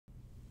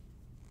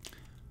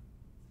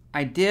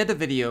I did a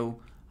video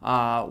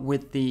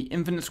with the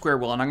infinite square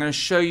well, and I'm going to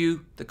show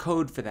you the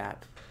code for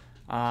that.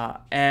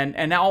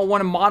 And now I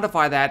want to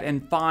modify that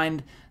and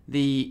find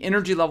the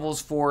energy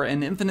levels for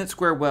an infinite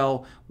square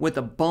well with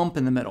a bump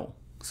in the middle.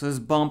 So this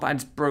bump, I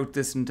just broke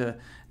this into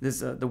this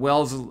the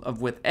wells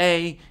of width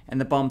A, and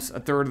the bump's a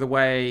third of the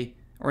way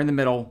or in the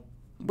middle.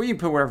 We can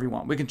put whatever you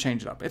want. We can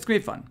change it up. It's going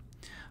to be fun.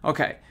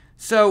 Okay,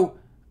 so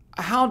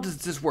how does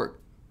this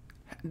work?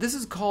 This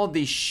is called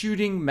the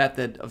shooting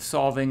method of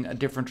solving a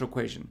differential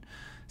equation.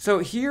 So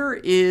here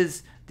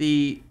is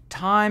the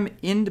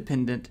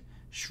time-independent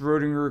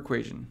Schrodinger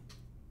equation.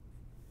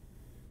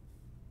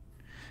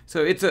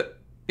 So it's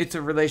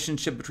a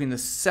relationship between the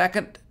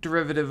second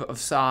derivative of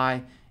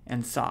psi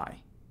and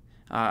psi.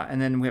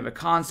 And then we have a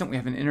constant, we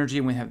have an energy,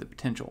 and we have the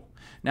potential.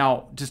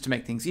 Now, just to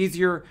make things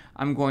easier,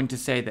 I'm going to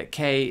say that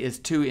k is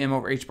 2m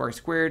over h bar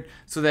squared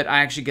so that I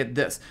actually get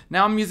this.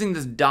 Now I'm using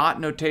this dot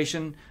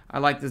notation. I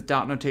like this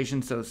dot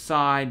notation, so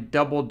psi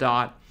double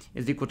dot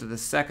is equal to the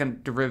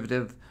second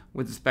derivative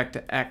with respect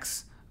to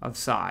x of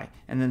psi,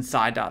 and then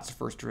psi dot's the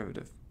first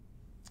derivative.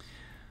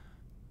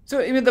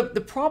 So I mean, the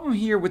problem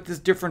here with this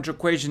differential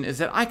equation is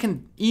that I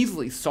can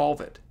easily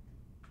solve it.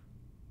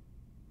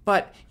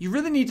 But you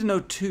really need to know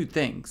two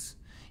things.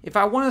 If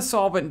I want to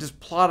solve it and just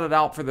plot it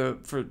out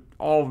for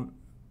all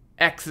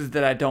x's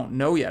that I don't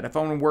know yet, if I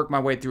want to work my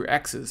way through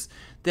x's,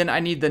 then I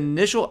need the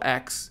initial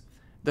x,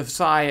 the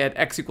psi at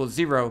x equals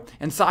 0,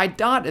 and psi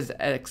dot is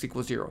at x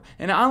equals 0.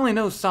 And I only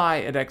know psi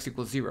at x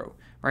equals 0,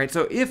 right?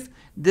 So if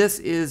this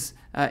is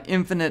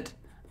infinite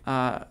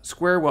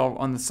square well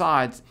on the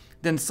sides,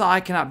 then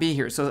psi cannot be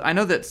here. So I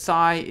know that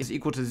psi is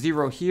equal to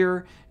 0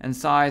 here, and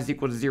psi is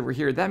equal to 0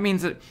 here. That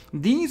means that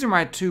these are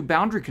my two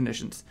boundary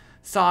conditions.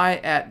 Psi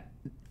at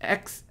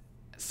x,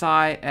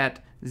 psi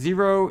at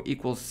 0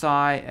 equals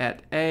psi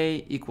at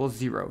a equals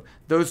 0.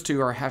 Those two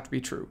have to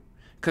be true,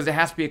 because it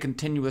has to be a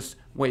continuous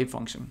wave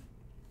function.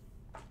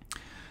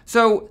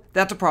 So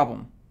that's a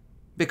problem,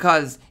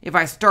 because if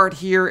I start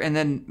here and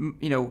then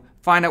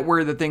find out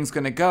where the thing's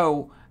going to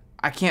go,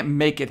 I can't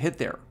make it hit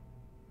there.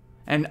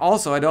 And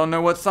also, I don't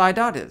know what psi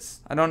dot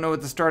is. I don't know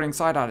what the starting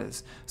psi dot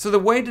is. So the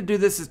way to do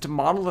this is to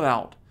model it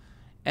out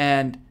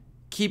and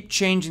keep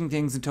changing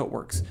things until it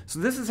works. So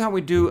this is how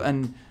we do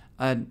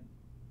a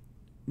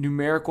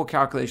numerical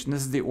calculation.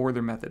 This is the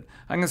Euler method.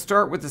 I'm going to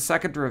start with the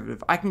second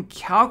derivative. I can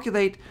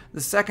calculate the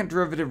second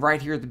derivative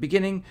right here at the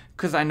beginning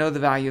because I know the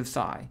value of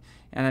psi,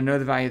 and I know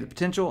the value of the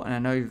potential, and I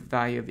know the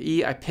value of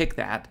E. I pick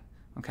that,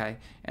 okay?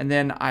 And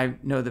then I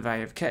know the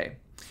value of K.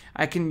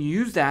 I can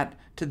use that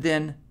to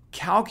then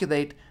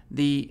calculate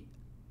the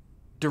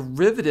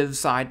derivative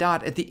psi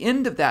dot at the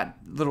end of that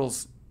little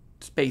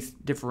space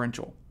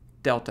differential,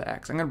 delta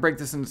x. I'm going to break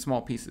this into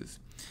small pieces.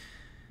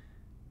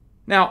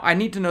 Now, I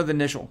need to know the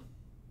initial.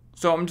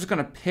 So I'm just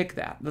going to pick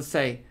that. Let's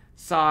say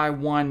psi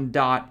 1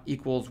 dot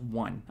equals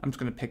 1. I'm just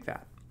going to pick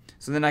that.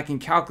 So then I can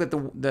calculate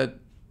the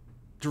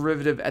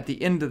derivative at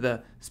the end of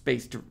the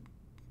space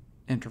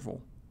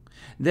interval.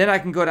 Then I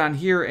can go down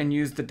here and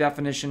use the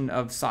definition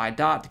of psi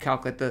dot to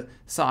calculate the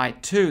psi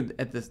 2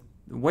 at the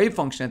wave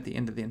function at the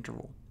end of the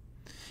interval.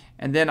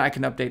 And then I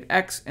can update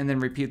x and then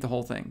repeat the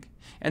whole thing.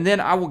 And then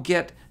I will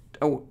get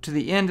to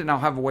the end and I'll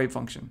have a wave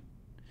function.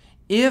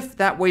 If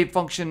that wave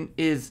function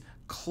is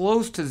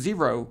close to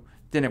 0,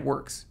 then it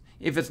works.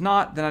 If it's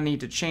not, then I need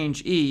to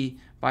change E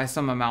by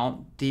some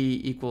amount,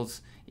 D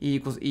equals E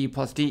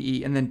plus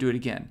DE, and then do it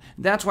again.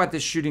 That's why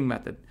this shooting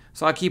method.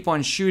 So I keep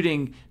on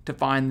shooting to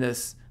find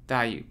this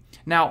value.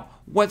 Now,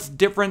 what's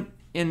different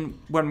in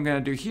what I'm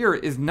going to do here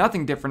is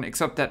nothing different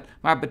except that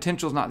my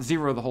potential is not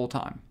 0 the whole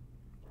time.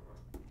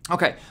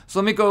 Okay, so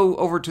let me go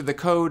over to the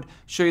code,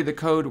 show you the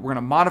code. We're going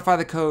to modify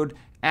the code,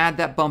 add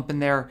that bump in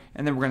there,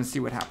 and then we're going to see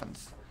what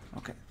happens.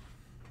 Okay.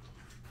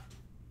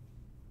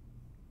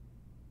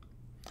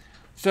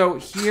 So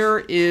here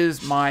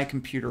is my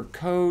computer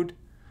code.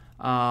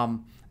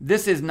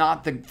 This is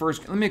not the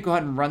first. Let me go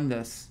ahead and run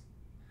this.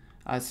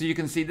 So you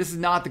can see this is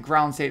not the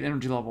ground state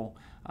energy level.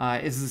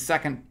 This is the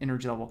second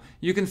energy level.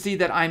 You can see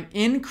that I'm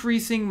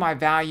increasing my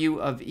value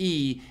of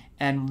E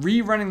and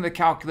rerunning the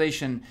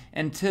calculation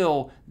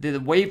until the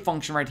wave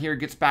function right here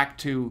gets back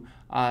to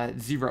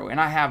 0. And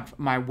I have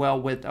my well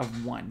width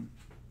of 1.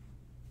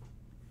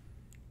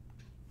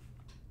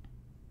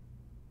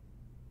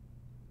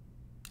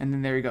 And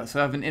then there you go. So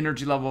I have an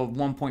energy level of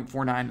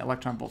 1.49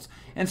 electron volts.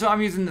 And so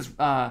I'm using this,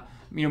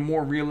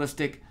 more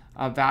realistic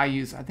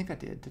values. I think I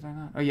did I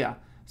not? Oh yeah.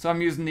 So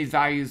I'm using these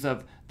values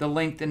of the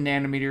length in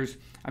nanometers.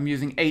 I'm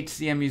using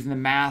HC. I'm using the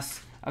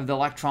mass of the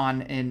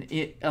electron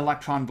in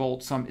electron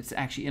volts. So it's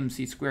actually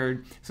MC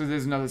squared. So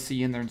there's another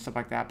C in there and stuff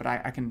like that. But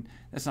I can.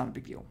 That's not a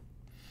big deal.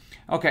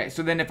 Okay.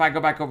 So then if I go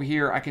back over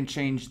here, I can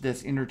change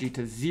this energy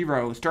to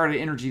 0. Start at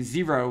energy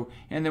 0,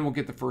 and then we'll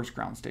get the first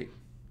ground state.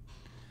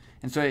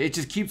 And so it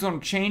just keeps on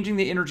changing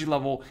the energy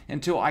level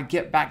until I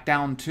get back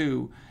down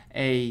to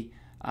a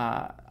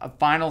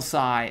final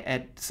psi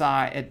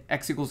at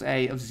x equals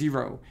a of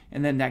 0,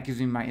 and then that gives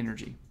me my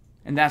energy.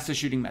 And that's the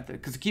shooting method,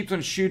 because it keeps on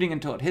shooting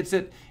until it hits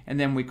it, and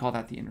then we call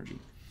that the energy.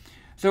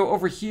 So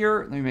over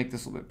here, let me make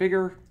this a little bit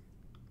bigger.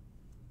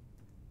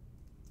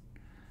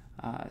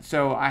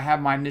 So I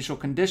have my initial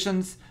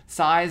conditions,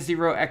 psi is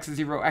 0, x is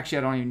 0. Actually,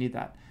 I don't even need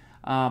that.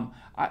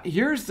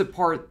 Here's the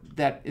part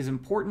that is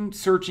important,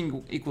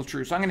 searching equals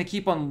true. So I'm going to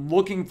keep on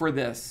looking for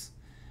this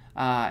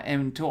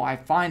until I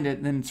find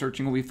it, then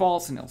searching will be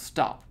false and it'll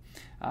stop.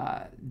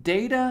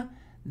 Data,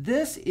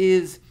 this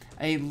is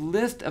a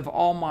list of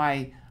all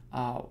my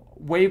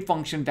wave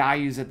function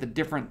values at the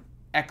different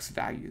x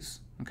values,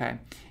 okay?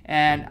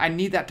 And I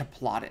need that to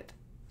plot it.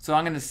 So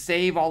I'm going to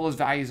save all those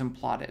values and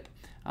plot it.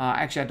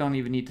 Actually, I don't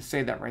even need to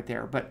say that right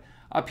there. But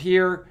up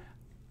here,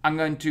 I'm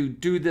going to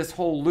do this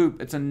whole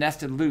loop. It's a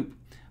nested loop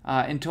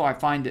until I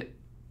find it.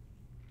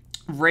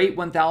 Rate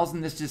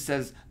 1000, this just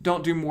says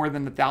don't do more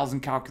than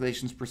 1,000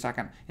 calculations per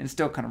second. And it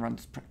still kind of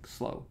runs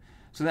slow.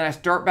 So then I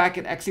start back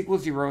at x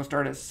equals 0,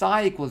 start at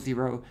psi equals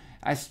 0.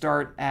 I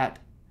start at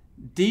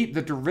the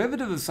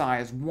derivative of psi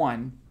is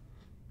 1.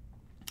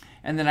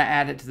 And then I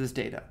add it to this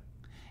data.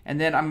 And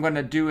then I'm going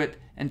to do it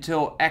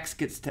until x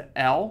gets to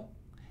L.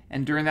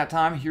 And during that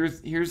time,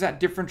 here's that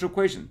differential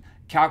equation.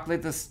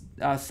 Calculate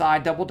the psi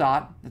double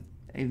dot.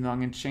 Even though I'm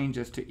going to change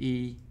this to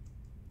E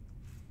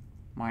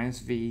minus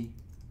V.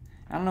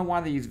 I don't know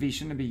why they use V.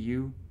 Shouldn't it be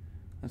U?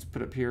 Let's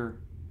put up here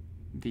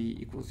V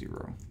equals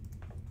 0.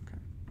 Okay.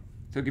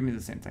 So give me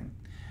the same thing.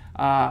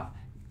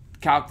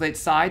 Calculate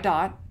psi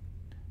dot.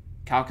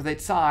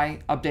 Calculate psi,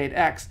 update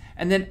x.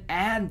 And then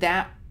add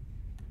that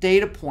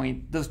data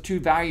point, those two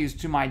values,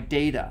 to my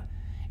data.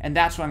 And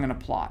that's what I'm going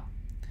to plot.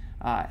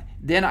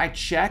 Then I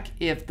check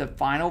if the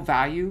final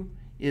value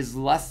is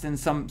less than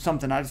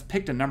something. I just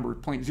picked a number,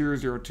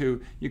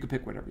 0.002. You could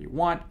pick whatever you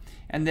want.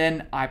 And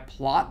then I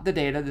plot the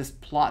data. This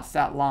plots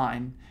that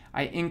line.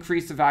 I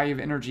increase the value of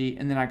energy,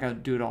 and then I got to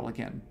do it all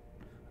again.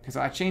 Okay, so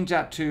I changed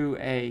that to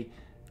I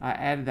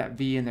added that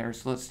V in there,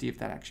 so let's see if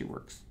that actually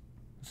works.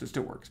 So it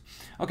still works.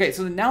 Okay,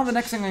 so now the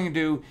next thing I'm going to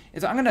do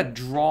is I'm going to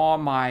draw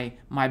my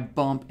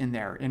bump in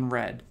there in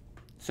red.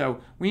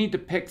 So we need to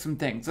pick some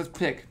things. Let's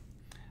pick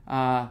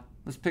the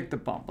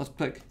bump. Let's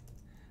pick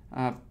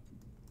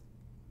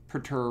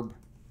perturb.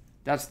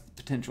 That's the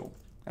potential.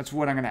 That's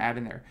what I'm going to add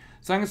in there.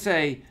 So I'm going to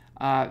say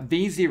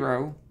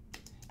V0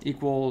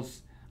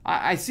 equals,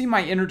 I see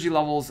my energy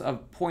levels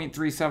of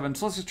 0.37,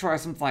 so let's just try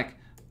something like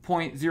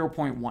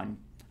 0.1.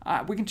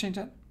 We can change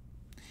that.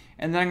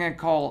 And then I'm going to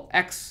call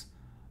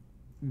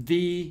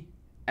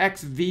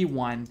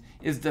xv1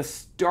 is the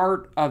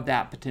start of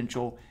that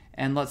potential,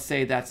 and let's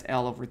say that's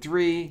L over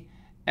 3.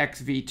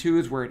 xv2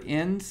 is where it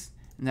ends,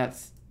 and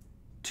that's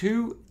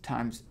 2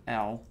 times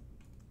L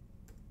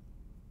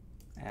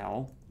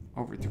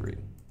over 3.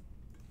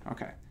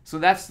 Okay, so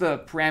that's the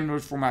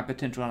parameters for my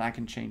potential, and I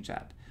can change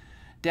that.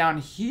 Down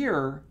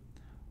here,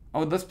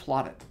 let's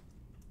plot it.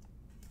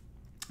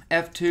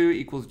 F2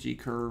 equals G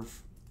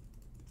curve.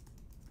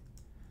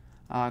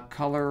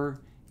 Color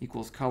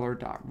equals color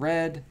dot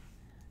red.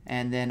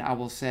 And then I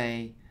will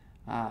say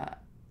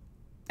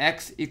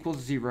x equals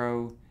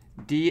 0,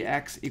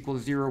 dx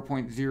equals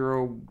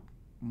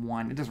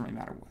 0.01. It doesn't really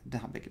matter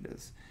how big it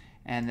is.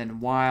 And then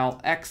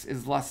while x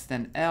is less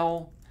than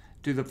L,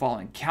 do the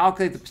following.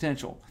 Calculate the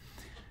potential.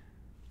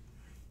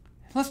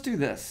 Let's do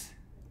this.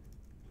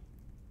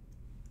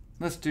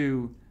 Let's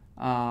do,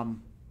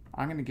 I'm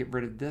going to get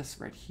rid of this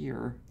right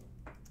here.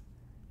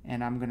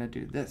 And I'm going to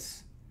do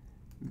this.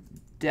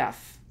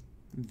 Def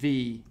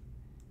v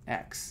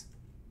x.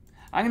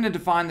 I'm going to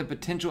define the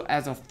potential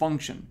as a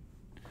function.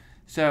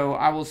 So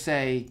I will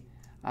say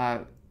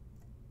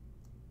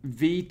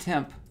v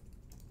temp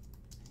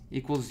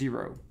equals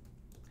 0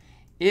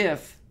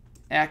 if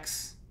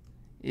x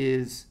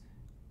is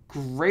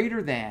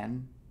greater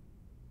than,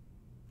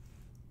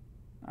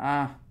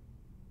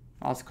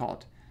 let's call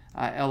it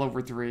L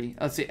over 3.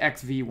 Let's say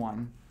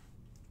xv1.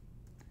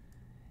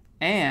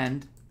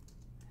 And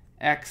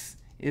x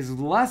is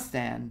less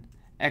than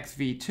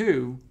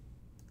xv2,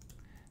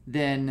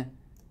 then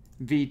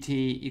vt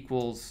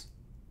equals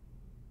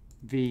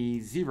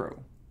v0.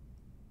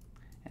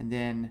 And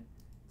then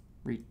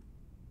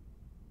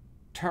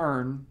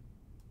return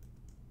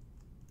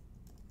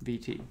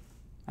vt.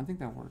 I think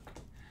that'll work.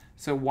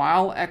 So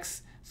while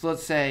x, so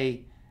let's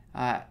say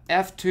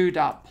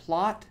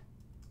f2.plot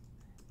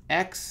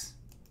x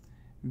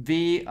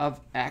v of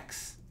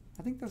x.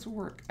 I think this will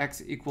work.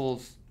 X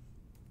equals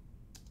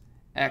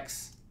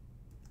x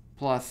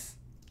plus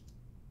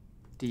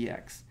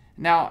dx.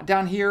 Now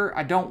down here,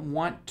 I don't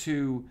want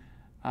to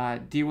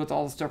deal with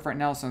all the stuff right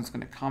now, so I'm just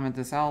going to comment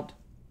this out.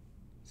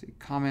 See,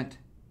 comment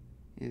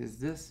is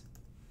this.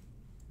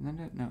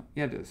 No,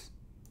 yeah, it is.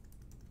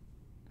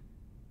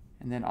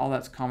 And then all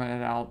that's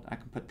commented out, I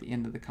can put the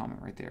end of the comment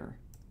right there.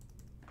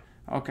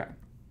 Okay.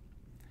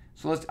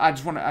 So I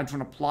just want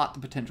to plot the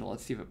potential.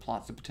 Let's see if it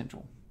plots the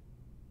potential.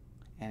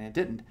 And it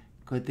didn't.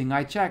 Good thing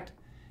I checked.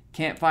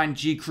 Can't find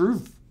G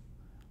curve.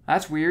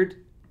 That's weird.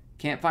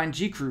 Can't find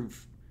G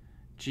curve.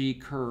 G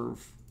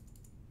curve.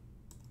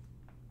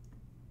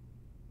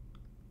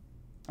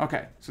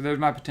 Okay, so there's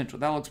my potential.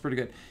 That looks pretty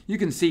good. You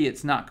can see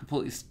it's not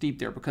completely steep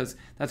there because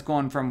that's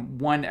going from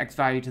one x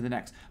value to the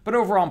next. But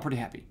overall, I'm pretty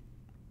happy.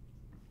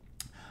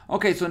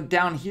 Okay, so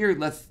down here,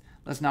 let's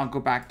now go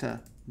back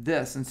to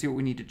this and see what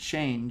we need to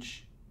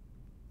change.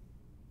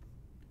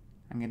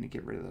 I'm going to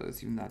get rid of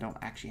those, even though I don't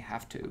actually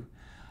have to.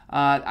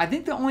 I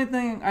think the only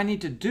thing I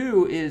need to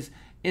do is,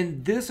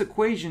 in this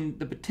equation,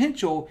 the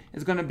potential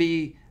is going to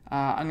be,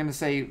 I'm going to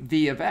say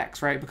v of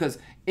x, right? Because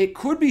it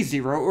could be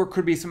 0 or it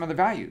could be some other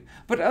value.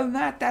 But other than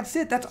that, that's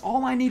it. That's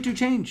all I need to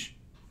change.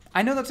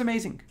 I know that's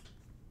amazing.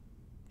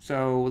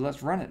 So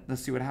let's run it.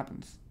 Let's see what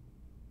happens.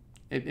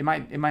 It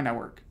might not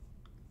work.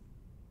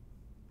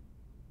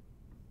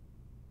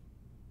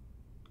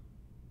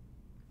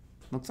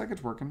 Looks like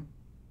it's working.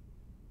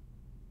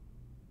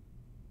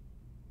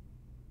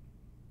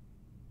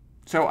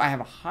 So I have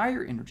a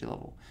higher energy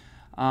level.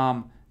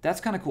 That's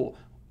kind of cool.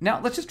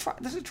 Now let's just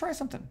try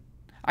something.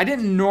 I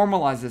didn't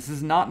normalize this. This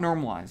is not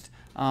normalized.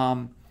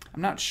 I'm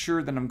not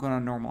sure that I'm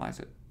going to normalize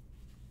it.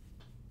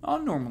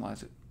 I'll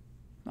normalize it.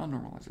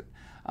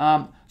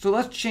 So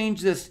let's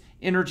change this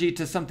energy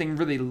to something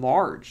really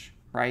large,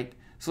 right?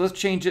 So let's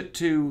change it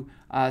to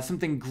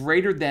something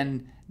greater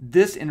than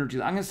this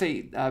energy. I'm going to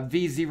say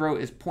V0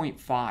 is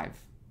 0.5.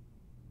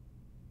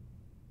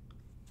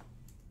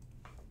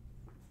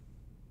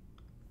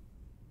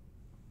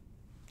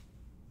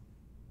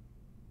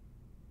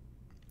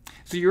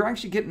 So you're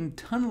actually getting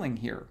tunneling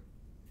here.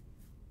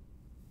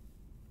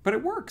 But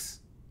it works.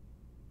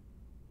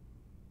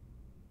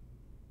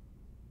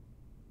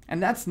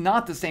 And that's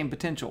not the same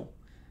potential.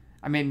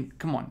 I mean,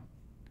 come on.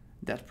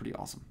 That's pretty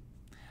awesome.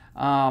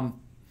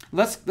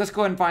 Let's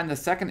go ahead and find the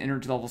second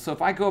energy level. So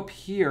if I go up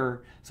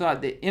here, so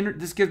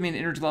this gives me an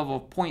energy level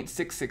of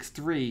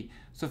 0.663.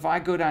 So if I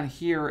go down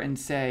here and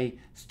say,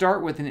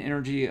 start with an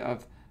energy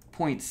of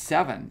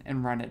 0.7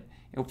 and run it,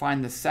 it'll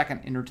find the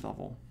second energy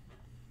level.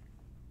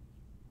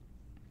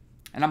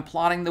 And I'm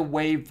plotting the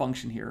wave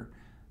function here.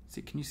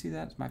 See, can you see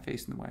that? Is my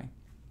face in the way?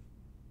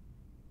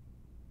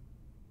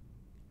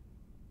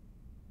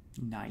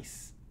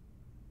 Nice.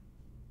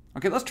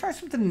 Okay, let's try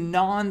something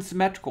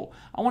non-symmetrical.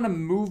 I want to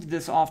move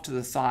this off to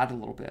the side a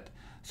little bit.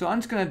 So I'm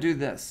just going to do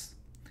this.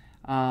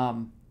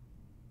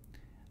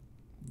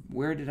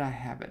 Where did I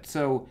have it?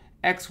 So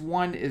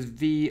x1 is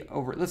v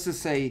over, let's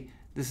just say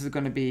this is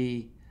going to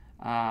be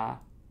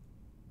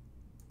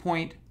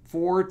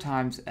 0.4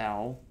 times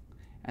L,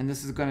 and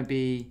this is going to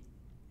be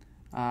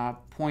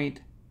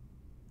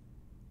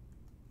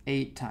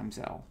 0.8 times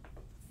L.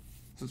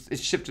 So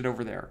it's shifted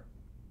over there.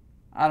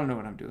 I don't know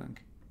what I'm doing.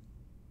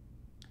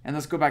 And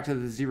let's go back to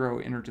the 0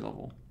 energy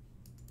level.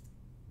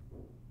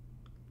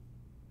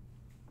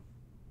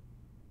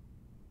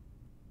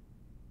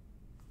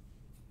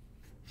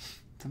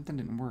 Something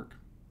didn't work.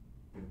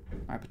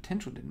 My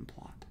potential didn't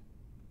plot.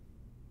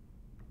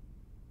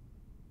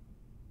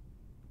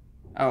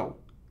 Oh,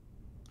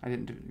 I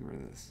didn't get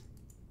rid of this.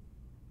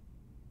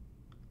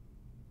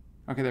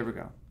 Okay, there we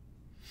go.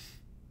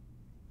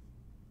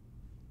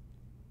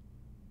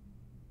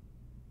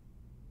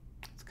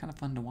 It's kind of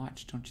fun to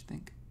watch, don't you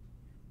think?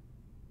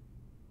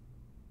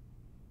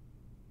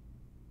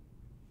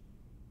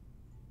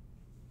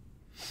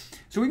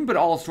 So we can put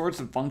all sorts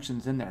of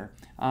functions in there,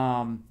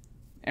 and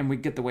we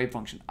get the wave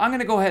function. I'm going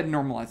to go ahead and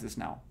normalize this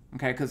now,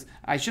 okay? Because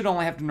I should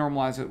only have to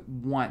normalize it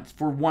once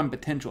for one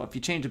potential. If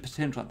you change the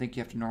potential, I think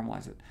you have to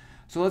normalize it.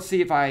 So let's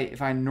see if I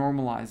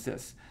normalize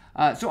this.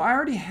 So I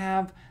already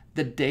have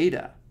the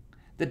data.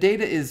 The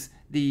data is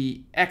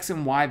the x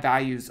and y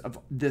values of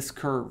this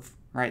curve,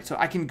 right? So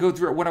I can go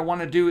through it. What I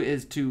want to do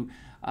is to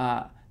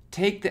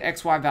take the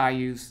xy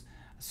values,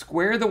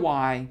 square the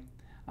y,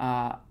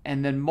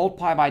 and then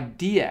multiply by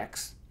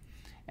dx.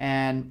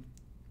 And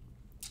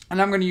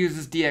I'm going to use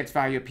this dx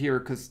value up here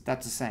because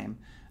that's the same.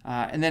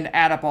 And then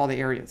add up all the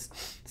areas.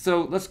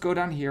 So let's go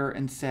down here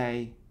and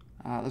say,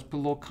 let's put a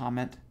little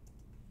comment,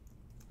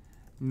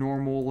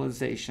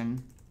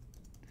 normalization.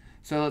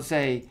 So let's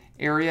say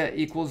area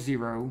equals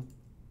 0.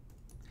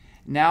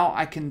 Now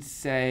I can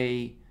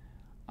say,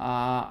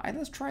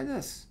 let's try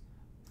this.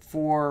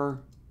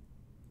 For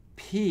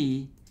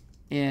P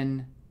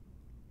in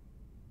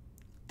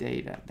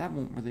data. That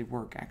won't really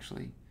work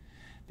actually,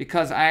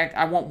 because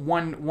I want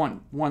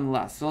one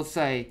less. So let's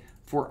say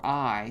for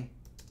I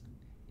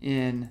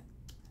in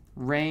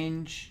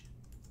range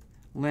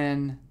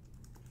len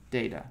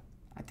data.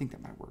 I think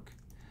that might work.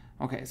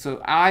 Okay,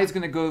 so I is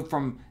going to go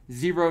from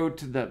 0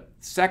 to the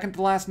second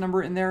to last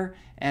number in there,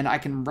 and I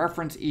can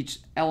reference each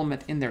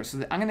element in there.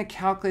 So I'm going to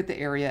calculate the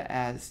area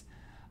as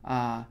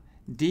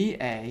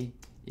dA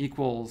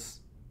equals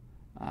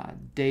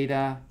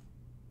data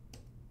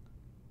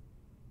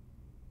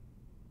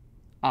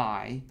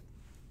I,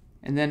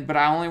 and then, but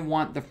I only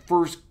want the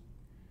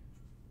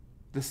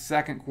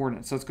second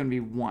coordinate, so it's going to be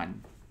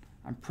 1.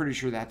 I'm pretty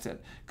sure that's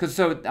it. Because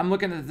so I'm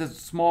looking at this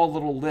small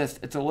little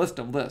list. It's a list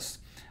of lists,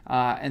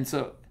 and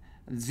so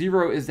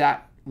 0 is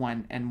that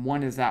one, and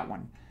 1 is that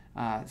one.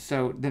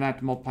 So then I have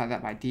to multiply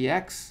that by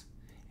dx,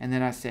 and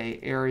then I say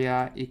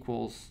area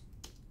equals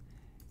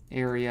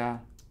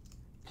area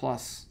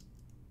plus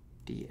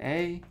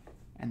dA,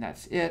 and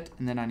that's it.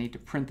 And then I need to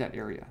print that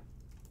area.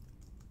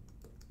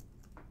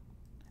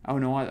 Oh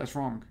no, that's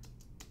wrong.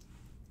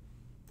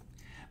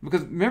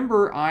 Because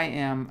remember, I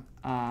am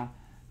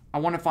I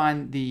want to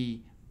find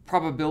the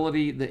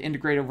probability, the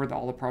integrate over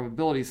all the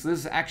probabilities. So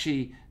this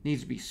actually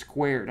needs to be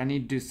squared. I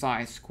need to do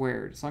psi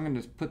squared. So I'm going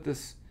to just put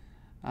this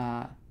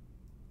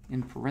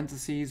in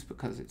parentheses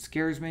because it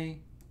scares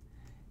me.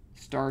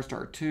 Star,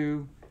 star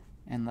 2,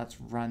 and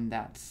let's run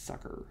that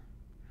sucker.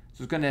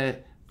 So it's going to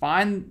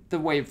find the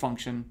wave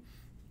function,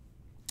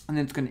 and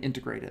then it's going to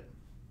integrate it.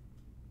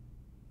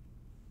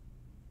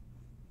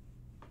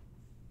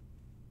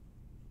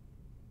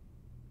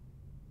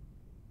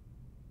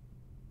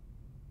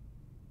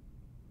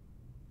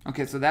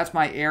 Okay, so that's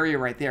my area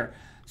right there.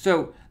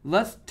 So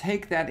let's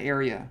take that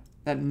area,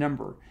 that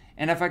number,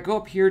 and if I go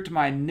up here to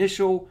my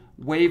initial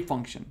wave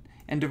function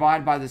and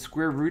divide by the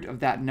square root of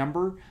that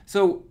number,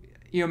 so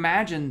you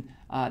imagine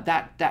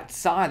that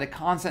psi, the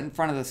constant in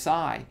front of the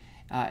psi,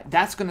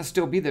 that's going to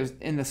still be there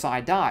in the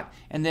psi dot,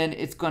 and then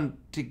it's going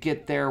to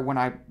get there when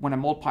I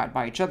multiply it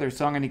by each other.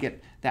 So I'm going to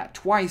get that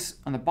twice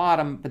on the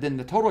bottom, but then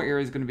the total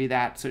area is going to be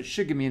that, so it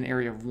should give me an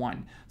area of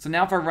 1. So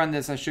now if I run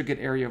this, I should get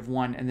area of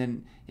 1, and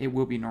then it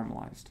will be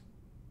normalized.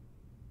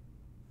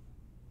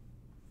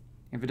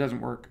 If it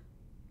doesn't work,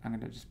 I'm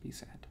going to just be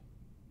sad.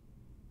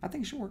 I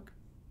think it should work.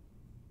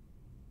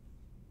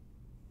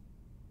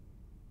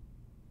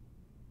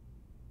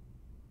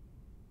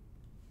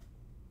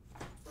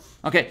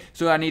 Okay,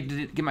 so I need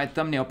to get my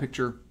thumbnail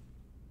picture.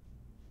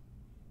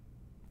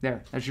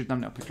 There, that's your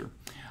thumbnail picture.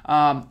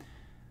 So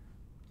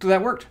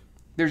that worked.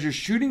 There's your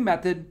shooting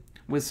method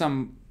with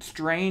some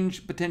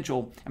strange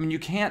potential. I mean, you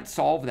can't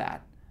solve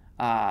that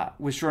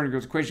with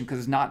Schrodinger's equation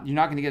because you're not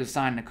going to get a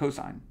sine and a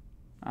cosine.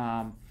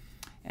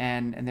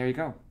 And there you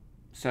go.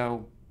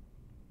 So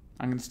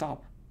I'm going to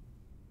stop.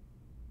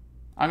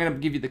 I'm going to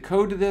give you the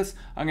code to this.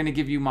 I'm going to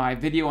give you my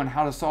video on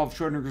how to solve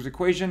Schrodinger's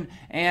equation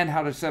and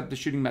how to set up the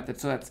shooting method.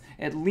 So that's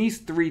at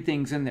least 3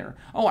 things in there.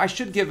 Oh, I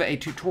should give a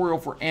tutorial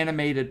for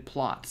animated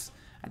plots.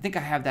 I think I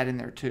have that in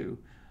there too.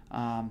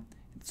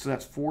 So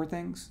that's 4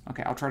 things.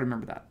 Okay, I'll try to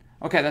remember that.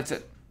 Okay, that's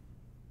it.